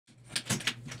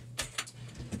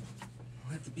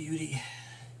beauty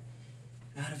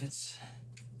out of its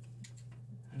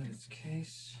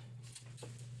case.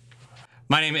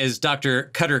 My name is Dr.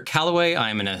 Kutter Callaway.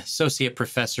 I'm an associate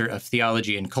professor of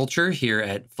theology and culture here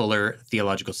at Fuller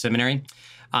Theological Seminary.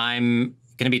 I'm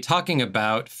going to be talking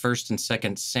about 1st and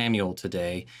 2nd Samuel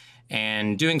today,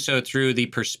 and doing so through the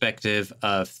perspective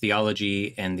of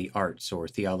theology and the arts, or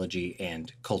theology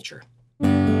and culture.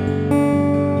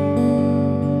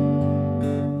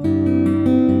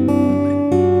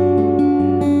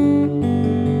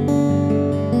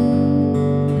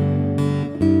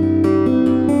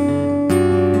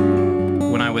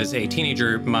 As a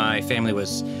teenager, my family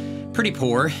was pretty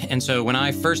poor, and so when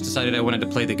I first decided I wanted to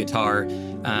play the guitar,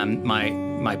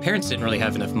 my parents didn't really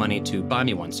have enough money to buy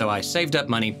me one. So I saved up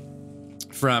money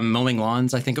from mowing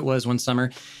lawns, I think it was, one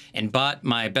summer, and bought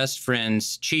my best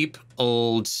friend's cheap,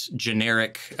 old,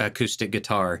 generic acoustic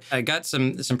guitar. I got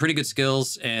some pretty good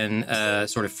skills in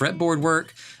sort of fretboard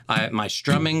work. My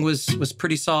strumming was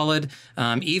pretty solid.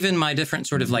 Even my different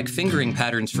sort of like fingering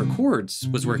patterns for chords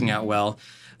was working out well.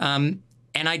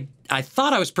 And I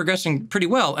thought I was progressing pretty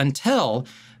well until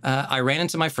I ran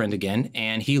into my friend again,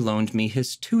 and he loaned me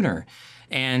his tuner.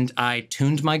 And I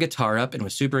tuned my guitar up and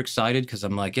was super excited because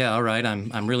I'm like, yeah, all right,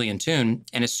 I'm really in tune.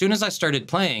 And as soon as I started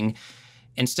playing,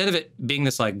 instead of it being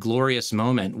this like glorious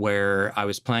moment where I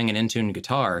was playing an in-tune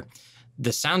guitar,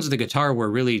 the sounds of the guitar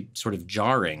were really sort of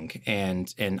jarring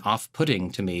and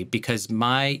off-putting to me because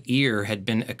my ear had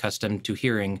been accustomed to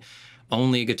hearing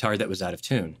only a guitar that was out of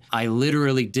tune. I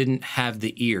literally didn't have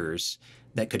the ears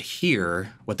that could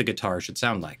hear what the guitar should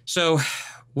sound like. So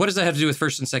what does that have to do with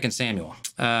 1st and 2nd Samuel?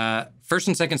 1st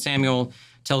and 2nd Samuel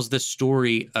tells the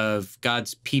story of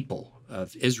God's people,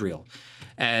 of Israel,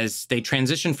 as they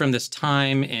transition from this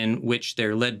time in which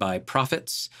they're led by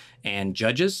prophets and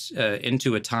judges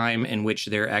into a time in which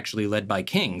they're actually led by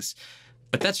kings.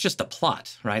 But that's just the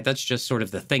plot, right? That's just sort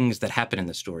of the things that happen in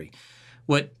the story.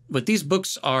 What these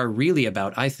books are really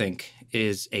about, I think,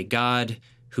 is a God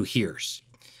who hears.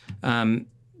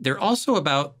 They're also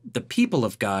about the people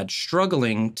of God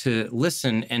struggling to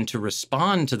listen and to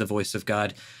respond to the voice of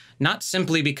God, not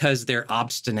simply because they're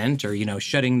obstinate or,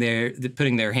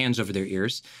 putting their hands over their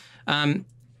ears,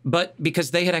 but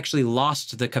because they had actually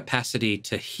lost the capacity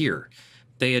to hear.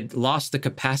 They had lost the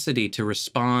capacity to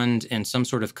respond in some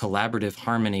sort of collaborative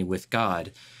harmony with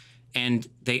God, and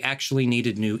they actually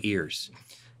needed new ears.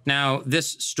 Now,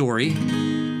 this story,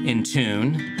 in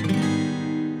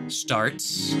tune,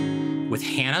 starts with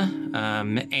Hannah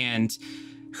and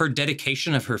her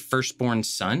dedication of her firstborn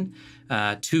son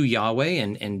to Yahweh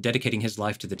and dedicating his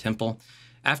life to the temple.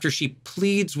 After she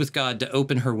pleads with God to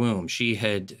open her womb, she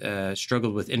had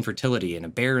struggled with infertility and a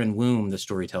barren womb, the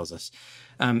story tells us.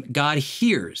 God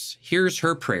hears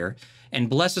her prayer and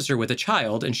blesses her with a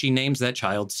child, and she names that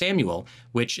child Samuel,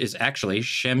 which is actually,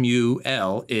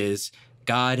 Shemuel, is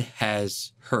God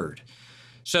has heard.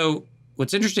 So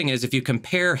what's interesting is if you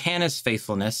compare Hannah's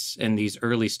faithfulness in these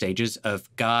early stages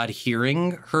of God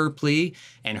hearing her plea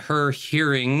and her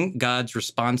hearing God's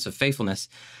response of faithfulness,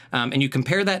 and you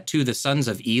compare that to the sons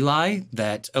of Eli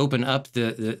that open up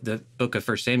the book of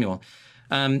 1 Samuel,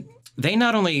 they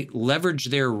not only leverage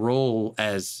their role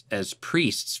as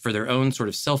priests for their own sort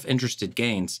of self-interested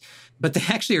gains, but they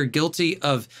actually are guilty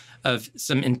of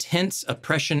some intense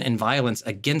oppression and violence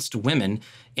against women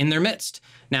in their midst.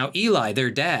 Now, Eli, their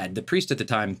dad, the priest at the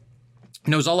time,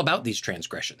 knows all about these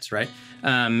transgressions, right?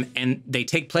 And they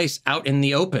take place out in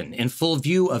the open, in full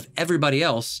view of everybody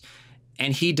else,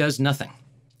 and he does nothing.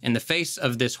 In the face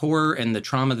of this horror and the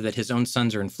trauma that his own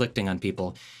sons are inflicting on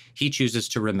people, he chooses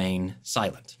to remain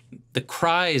silent. The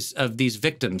cries of these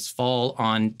victims fall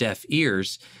on deaf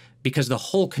ears because the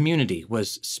whole community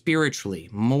was spiritually,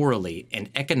 morally, and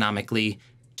economically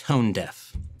tone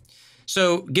deaf.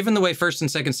 So given the way 1st and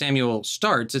 2nd Samuel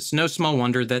starts, it's no small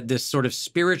wonder that this sort of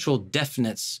spiritual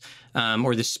deafness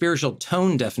or this spiritual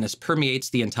tone deafness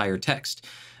permeates the entire text.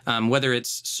 Whether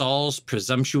it's Saul's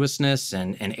presumptuousness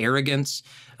and arrogance,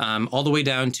 all the way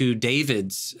down to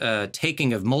David's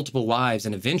taking of multiple wives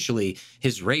and eventually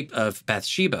his rape of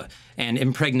Bathsheba and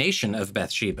impregnation of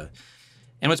Bathsheba.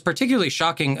 And what's particularly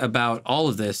shocking about all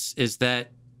of this is that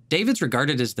David's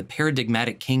regarded as the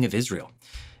paradigmatic king of Israel.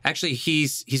 Actually,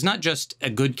 he's not just a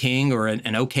good king or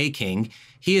an okay king.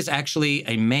 He is actually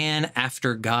a man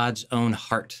after God's own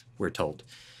heart, we're told.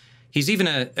 He's even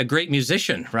a great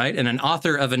musician, right? And an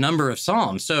author of a number of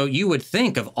psalms. So you would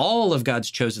think of all of God's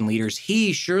chosen leaders,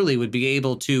 he surely would be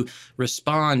able to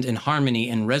respond in harmony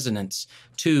and resonance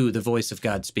to the voice of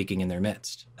God speaking in their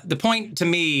midst. The point to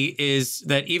me is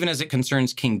that even as it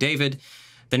concerns King David,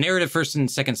 The narrative, 1st and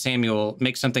 2nd Samuel,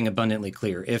 makes something abundantly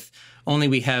clear, if only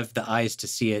we have the eyes to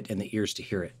see it and the ears to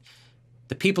hear it.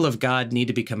 The people of God need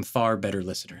to become far better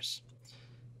listeners.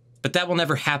 But that will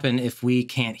never happen if we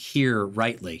can't hear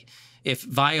rightly. If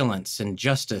violence and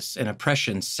justice and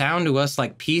oppression sound to us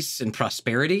like peace and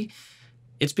prosperity,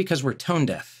 it's because we're tone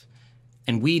deaf,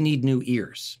 and we need new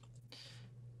ears.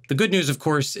 The good news, of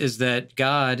course, is that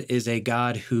God is a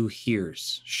God who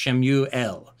hears,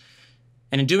 Shemuel,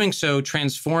 and in doing so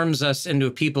transforms us into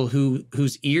a people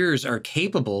whose ears are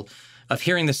capable of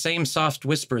hearing the same soft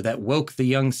whisper that woke the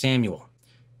young Samuel.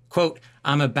 Quote,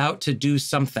 "I'm about to do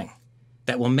something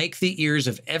that will make the ears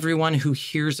of everyone who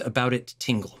hears about it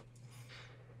tingle."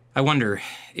 I wonder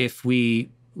if we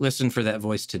listen for that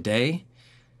voice today,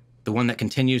 the one that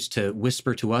continues to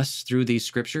whisper to us through these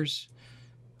scriptures,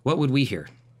 what would we hear?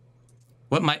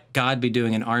 What might God be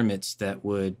doing in our midst that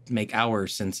would make our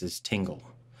senses tingle?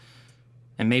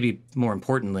 And maybe more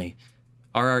importantly,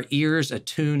 are our ears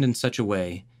attuned in such a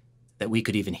way that we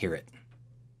could even hear it?